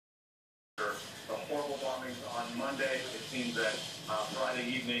bombings on Monday. It seems that Friday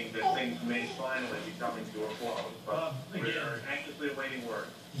evening that things may finally be coming to a close. But we are anxiously awaiting word.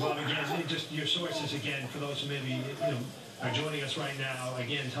 Bob, again, just your sources again for those who maybe are joining us right now.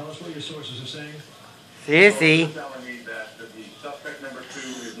 Again, tell us what your sources are saying. Sissy. So telling me that the suspect number 2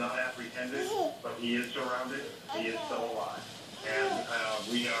 is not apprehended, but he is surrounded. He is still alive. And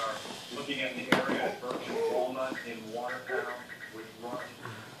we are looking at the area at Birch and Walnut in Watertown, which runs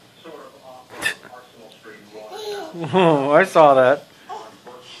sort of off of Arsenal Street in Watertown. Oh, I saw that. On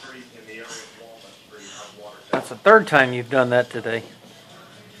Birch Street in the area of Walnut Street on Watertown. That's the third time you've done that today.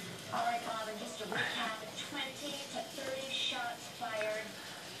 All right, Bob, and just to recap, 20 to 30 shots fired.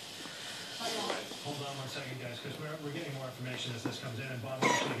 Hold on one second, guys, because we're getting more information as this comes in, and Bob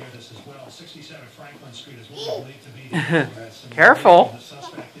will actually hear this as well. 67 Franklin Street is what we believe to be the Careful. The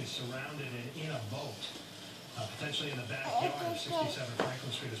suspect is surrounded and in a boat, potentially in the backyard of 67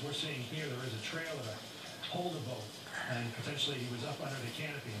 Franklin Street. As we're seeing here, there is a trailer to hold the boat, and potentially he was up under the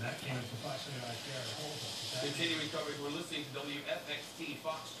canopy, and that came in from Fox News there to hold it. Continuing coverage, we're listening to WFXT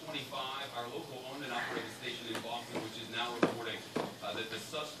Fox 25, our local owned and operated station in Boston, which is now reporting that the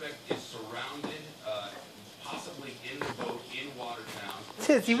suspect is surrounded, possibly in the boat in Watertown.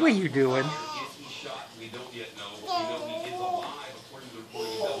 Sissy, what are you doing? Is he shot? We don't yet know. But we know he is alive, according to the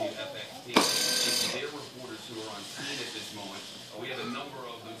reporting of WFXT. It's their reporters who are on scene at this moment. We have a number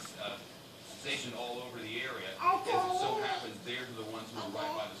of them stationed all over the area. As it so happens, they're the ones who are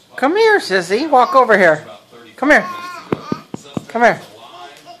right by the spot. Come here, Sissy. Walk over here. Come here. Come here.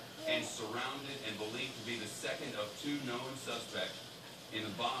 Alive and surrounded and believed to be the second of 2 known suspects in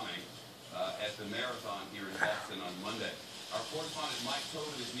the bombing at the Marathon here in Boston on Monday. Our correspondent Mike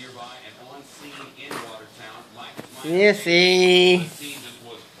Tobin is nearby and on scene in Watertown. Mike, the scene just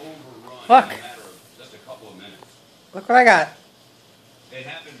was overrun Look. in a matter of just a couple of minutes. Look what I got. It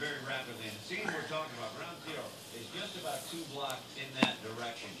happened very rapidly, and the scene we're talking about, ground zero, is just about 2 blocks in that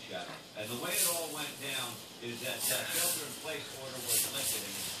direction, Shep. And the way it all went down is that shelter-in-place order was lifted,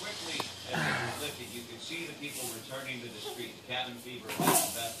 and as quickly as it was lifted, you could see the people returning to the street. The cabin fever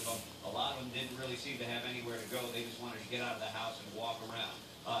was the best of them. A lot of them didn't really seem to have anywhere to go. They just wanted to get out of the house and walk around.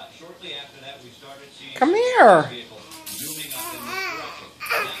 Shortly after that, we started seeing Come here. vehicles zooming up in this direction.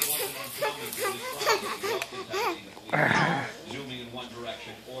 And that wasn't uncommon for this process. You oftentimes see the police zooming in one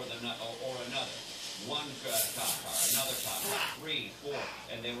direction or another. One cop car, another cop car, 3, 4,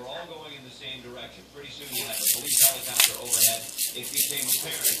 and they were all going in the same direction. Pretty soon you had the police helicopter overhead. It became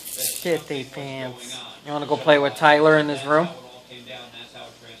apparent that Shitty something was pants. going on. You want to go play with Tyler in this room? That's how it all came down. That's how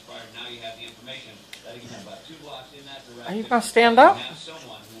it transpired. Now you have the information that again about 2 blocks in that direction. Are you going to stand up? You have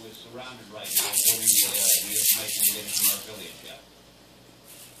someone who is surrounded right now, according to the information we're getting from our affiliate, Jeff.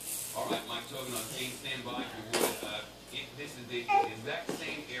 All right, Mike Tobin on scene, stand by if you would. This is the exact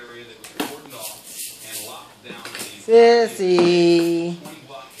same area that was cordoned off and locked down to the Sissy.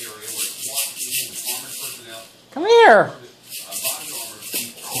 20-block area where SWAT teams and armored personnel, Come here. Body armor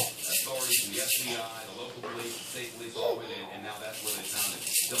people, authorities from the FBI, the local police, the state police, all went in, and now that's where they found it.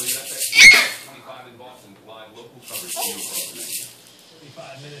 WFXT 25 in Boston, live local coverage for you for information.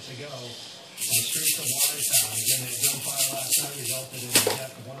 35 minutes ago, on the streets of Watertown, again, a gunfire last night resulted in the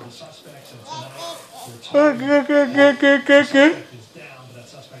death of one of the suspects, and tonight we're told that suspect is down, but that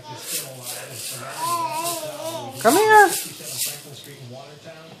suspect is still alive and surrounded. Come here. 67 Franklin Street in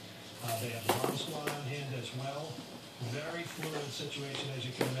Watertown. They have the bomb squad on hand as well. Very fluid situation, as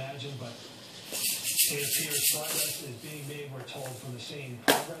you can imagine, but it appears progress is being made, we're told, from the scene.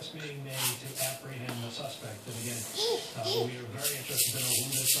 Progress being made to apprehend the suspect. And again, we are very interested to know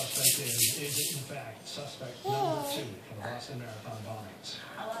who the suspect is. Is it, in fact, suspect number 2 for the Boston Marathon bombings?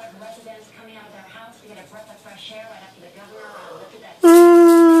 A lot of residents coming out of their house to get a breath of fresh air right after the governor lifted that.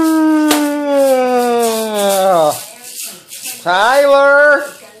 Tyler.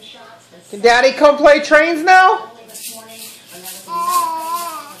 Can Daddy come play trains now?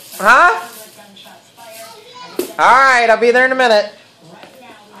 Huh? Alright, I'll be there in a minute. Right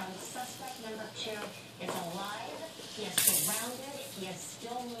now, we know suspect number 2 is alive. He is surrounded. He is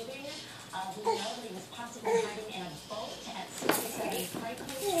still moving. We know that he was possibly hiding in a boat at 67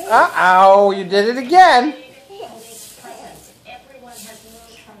 Franklin. Uh-oh, you did it again. Police presence. Everyone has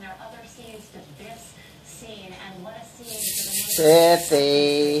moved from their other scenes to this scene, and what a scene for the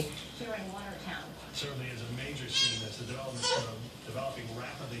Sissy. here in Watertown. Certainly is a major scene that's developing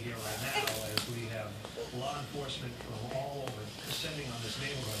rapidly here right now as we have law enforcement from all over descending on this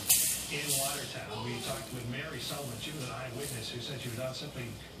neighborhood in Watertown. We talked with Mary Sullivan. She was an eyewitness who said she was out simply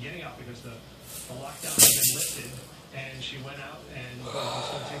getting out because the lockdown had been lifted, and she went out and was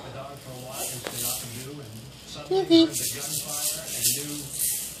going to take the dog for a walk, and they often do, and suddenly heard the gunfire and knew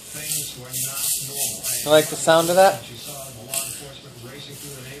things streets were not normal. You like the sound of that? You saw the law enforcement racing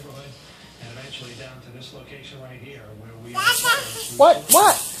through the neighborhood and eventually down to this location right here where we are. What?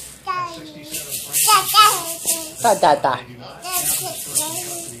 What? At 67 Franklin. Da da da. They do not have this person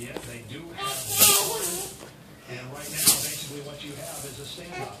custody yet. They do have the and right now, basically what you have is a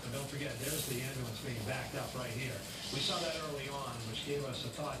standoff. And don't forget, there's the ambulance being backed up right here. We saw that early on, which gave us a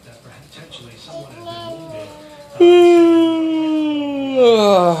thought that potentially someone had been wounded.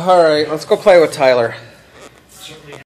 All right, let's go play with Tyler.